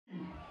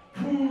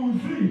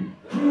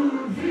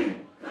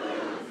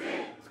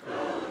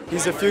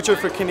He's the future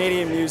for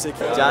Canadian music.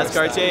 Jazz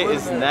Cartier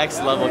is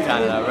next level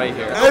Canada right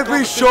here.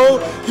 Every show,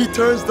 he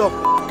turns the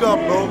up,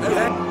 bro.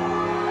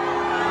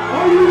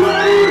 Are you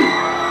ready?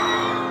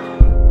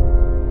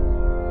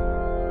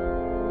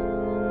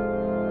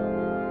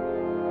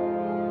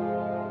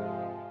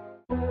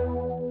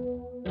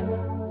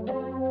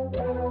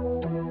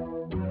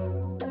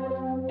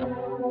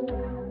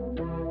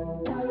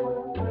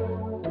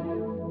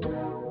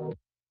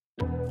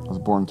 I was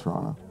born in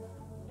Toronto.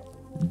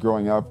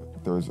 Growing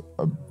up, there was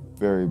a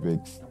very big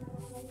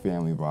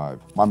family vibe.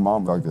 My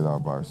mom dug it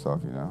out by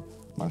herself, you know.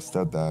 My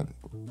stepdad,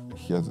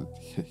 he has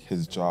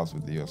his jobs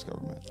with the US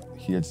government.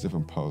 He gets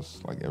different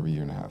posts like every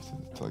year and a half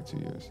to like 2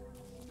 years.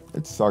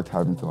 It sucked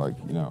having to like,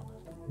 you know,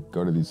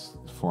 go to these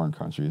foreign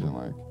countries and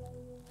like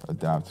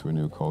adapt to a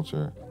new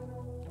culture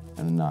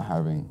and not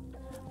having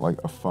like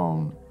a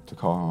phone to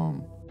call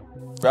home.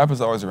 Rap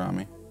was always around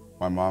me.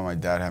 My mom and my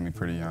dad had me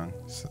pretty young,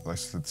 so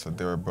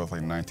they were both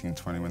like 19,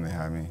 20 when they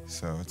had me.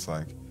 So it's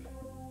like,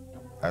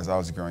 as I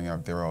was growing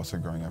up, they were also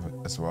growing up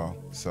as well.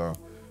 So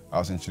I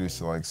was introduced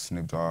to like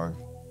Snoop Dogg,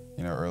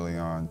 you know, early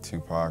on,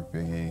 Tupac,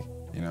 Biggie,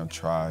 you know,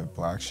 Tribe,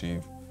 Black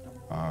Sheep,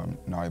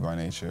 Naughty by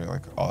Nature,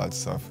 like all that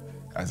stuff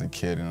as a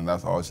kid, and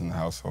that's always in the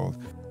household.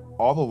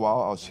 All the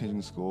while I was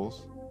changing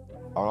schools,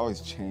 I would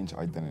always change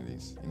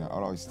identities. You know, I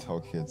would always tell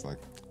kids like,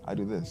 I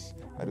do this,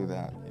 I do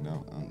that, you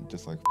know, and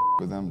just like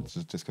with them,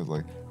 just because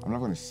like, I'm not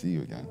going to see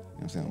you again. You know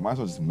what I'm saying? Might as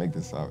well just make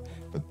this up.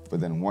 But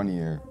then one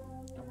year,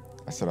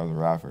 I said I was a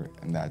rapper,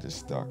 and that just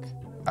stuck.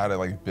 I had a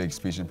like big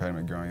speech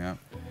impediment growing up,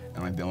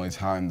 and like the only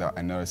time that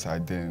I noticed I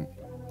didn't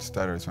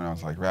stutter is when I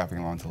was like rapping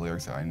along to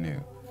lyrics that I knew.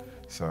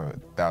 So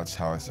that's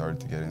how I started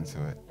to get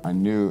into it. I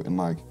knew in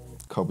like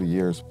a couple of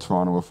years,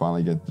 Toronto would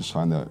finally get the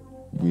shine that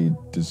we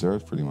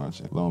deserved pretty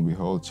much. Lo and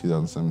behold,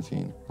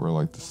 2017, we're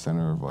like the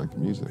center of like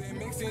music.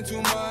 Mixing too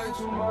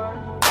much,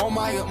 all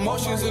my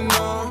emotions are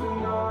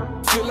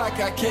numb. Feel like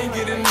I can't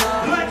get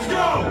enough. Let's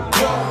go!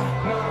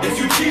 Yeah. If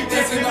you keep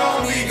dancing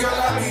on me, girl,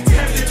 I'll be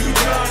tempted to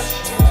touch.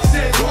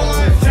 Said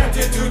what?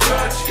 Tempted to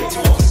touch.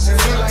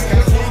 Feel like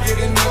I can't get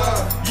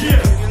enough.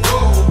 Yeah.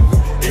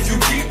 Whoa. If you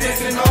keep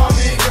dancing on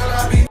me, girl,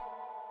 I'll be.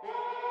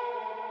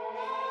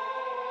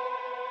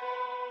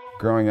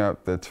 Growing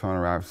up, the Toronto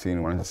rap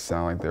scene wanted to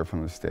sound like they're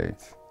from the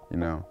States, you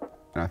know?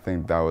 And I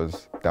think that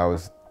was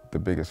the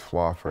biggest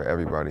flaw for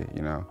everybody,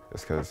 you know?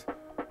 It's because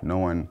no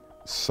one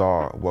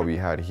saw what we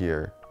had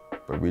here,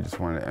 but we just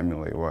wanted to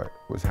emulate what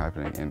was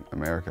happening in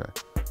America.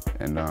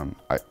 And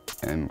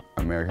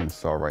Americans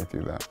saw right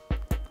through that.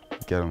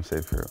 Get them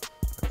safe here.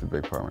 That's a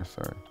big part of my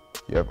story.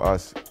 You have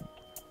us,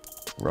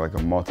 we're like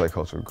a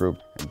multicultural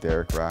group, and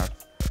Derek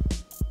rapped,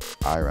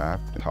 I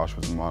rapped, and Tosh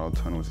was the model,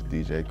 Tony was the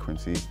DJ,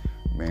 Quincy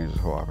managed the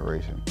whole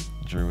operation.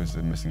 Drew was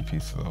the missing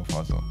piece to the whole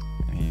puzzle,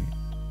 and he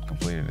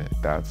completed it.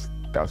 That's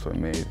what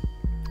made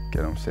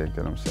Get 'Em Safe,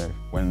 Get 'Em Safe.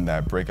 When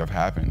that breakup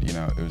happened, you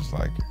know, it was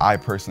like, I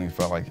personally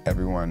felt like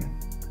everyone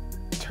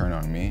turned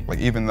on me. Like,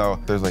 even though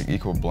there's like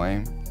equal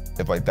blame,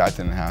 if like that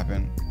didn't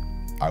happen,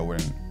 I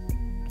wouldn't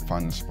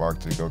find the spark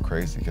to go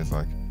crazy, because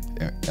like,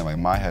 in like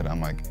my head, I'm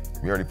like,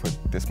 we already put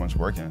this much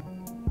work in.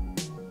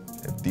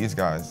 If these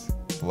guys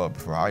blow up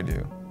before I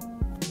do,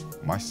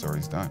 my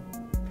story's done.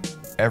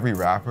 Every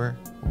rapper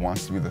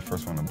wants to be the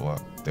first one to blow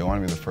up. They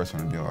want to be the first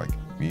one to be like,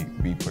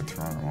 we put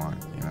Toronto on,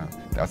 you know?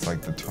 That's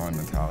like the Toronto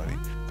mentality.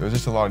 There's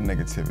just a lot of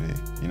negativity,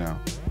 you know,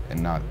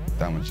 and not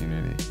that much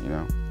unity, you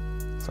know?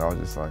 So I was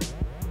just like,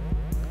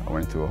 I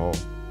went into a hole.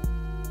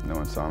 No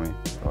one saw me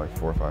for like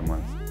 4 or 5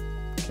 months.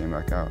 Came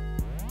back out,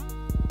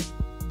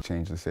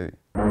 changed the city.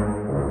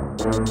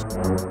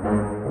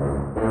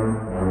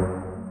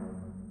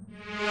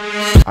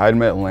 I had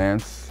met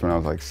Lance when I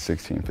was like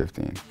 16,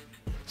 15.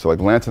 So like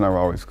Lance and I were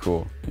always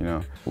cool, you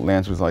know.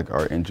 Lance was like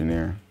our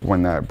engineer.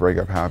 When that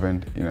breakup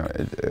happened, you know,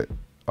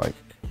 like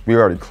we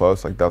were already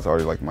close. Like that's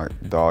already like my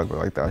dog, but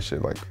like that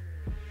shit like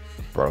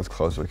brought us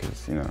closer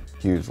because, you know,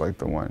 he was like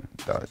the one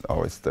that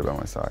always stood by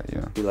my side, you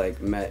know. We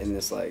like met in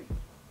this like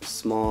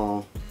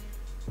small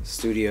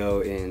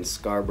studio in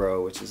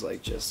Scarborough, which is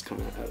like just kind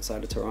of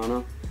outside of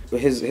Toronto. But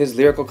his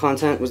lyrical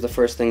content was the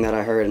first thing that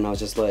I heard, and I was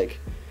just like,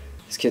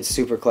 this kid's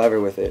super clever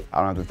with it.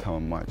 I don't have to tell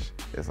him much.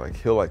 It's like,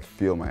 he'll like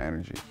feel my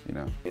energy, you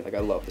know? Like I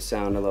love the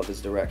sound, I love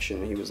his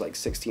direction. He was like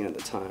 16 at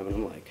the time, and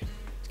I'm like,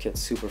 this kid's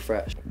super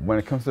fresh. When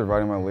it comes to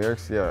writing my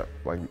lyrics, yeah,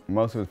 like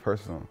most of it's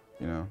personal,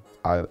 you know?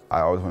 I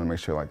always want to make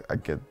sure like I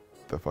get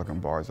the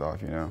fucking bars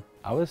off, you know?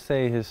 I would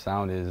say his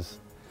sound is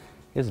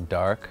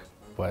dark,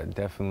 but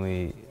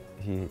definitely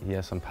he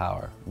has some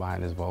power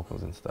behind his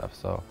vocals and stuff.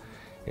 So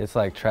it's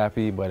like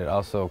trappy, but it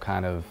also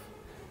kind of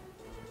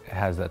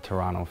has that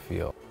Toronto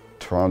feel.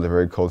 Toronto's a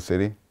very cold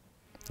city,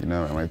 you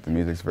know, and like the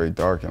music's very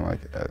dark, and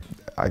like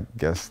I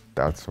guess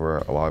that's where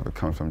a lot of it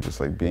comes from, just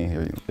like being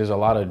here. There's a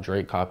lot of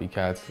Drake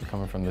copycats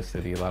coming from the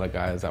city, a lot of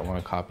guys that want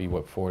to copy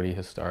what 40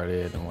 has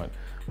started and what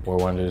War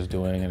Wonder is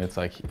doing, and it's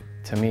like,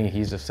 to me,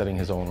 he's just setting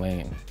his own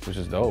lane, which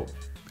is dope.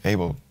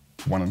 Abel,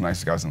 one of the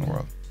nicest guys in the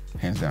world,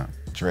 hands down.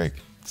 Drake,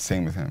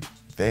 sing with him.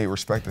 they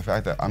respect the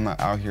fact that I'm not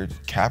out here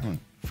capping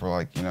for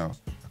like, you know,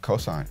 a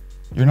cosign.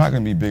 You're not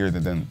gonna be bigger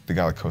than the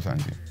guy that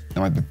cosigns you. And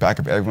like the back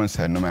of everyone's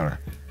head, no matter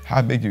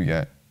how big you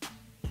get,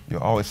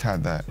 you'll always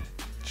have that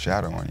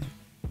shadow on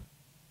you.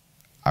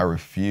 I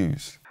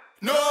refuse.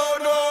 No,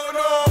 no,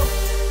 no.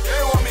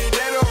 They want me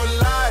dead or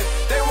alive.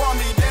 They want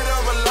me dead or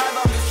alive.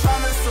 I'm just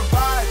trying to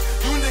survive.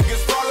 You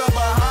niggas falling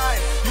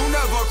behind. You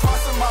never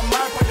crossing my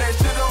mind. Put that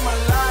shit on my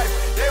life.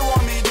 They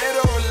want me dead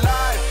or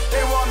alive.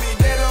 They want me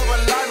dead or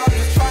alive. I'm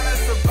just trying to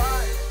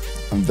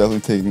survive. I'm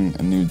definitely taking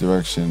a new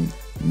direction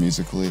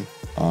musically.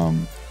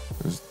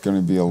 There's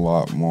gonna be a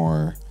lot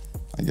more,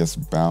 I guess,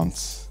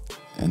 bounce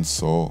and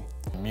soul.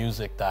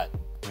 Music that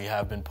we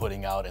have been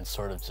putting out and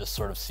sort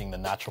of seeing the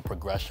natural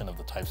progression of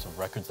the types of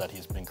records that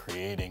he's been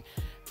creating,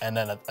 and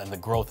the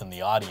growth in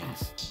the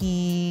audience.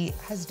 He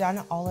has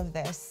done all of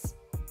this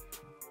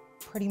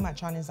pretty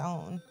much on his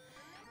own.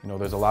 You know,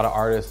 there's a lot of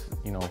artists,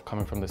 you know,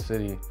 coming from the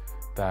city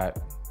that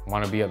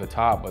want to be at the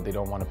top, but they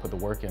don't want to put the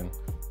work in. And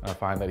I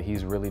find that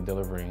he's really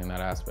delivering in that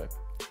aspect.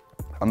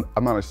 I'm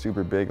not a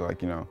super big,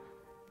 like, you know,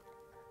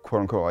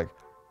 quote unquote, like,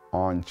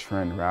 on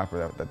trend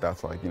rapper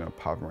that's like, you know,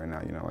 popping right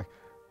now, you know, like,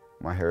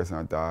 my hair is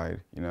not dyed,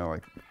 you know,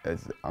 like,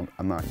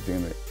 I'm not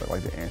doing it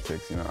like the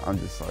antics, you know, I'm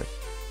just like,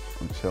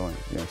 I'm chilling,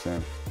 you know what I'm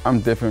saying?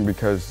 I'm different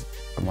because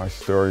of my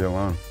story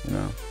alone, you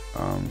know.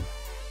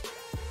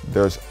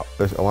 There's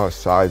a lot of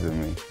sides of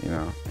me, you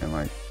know, and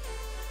like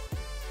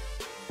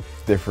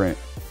different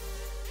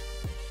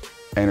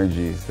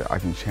energies that I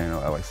can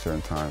channel at like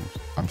certain times.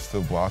 I'm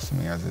still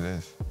blossoming as it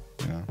is,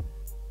 you know.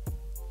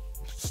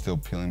 Still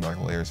peeling back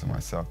layers of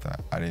myself that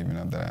I didn't even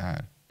know that I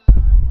had.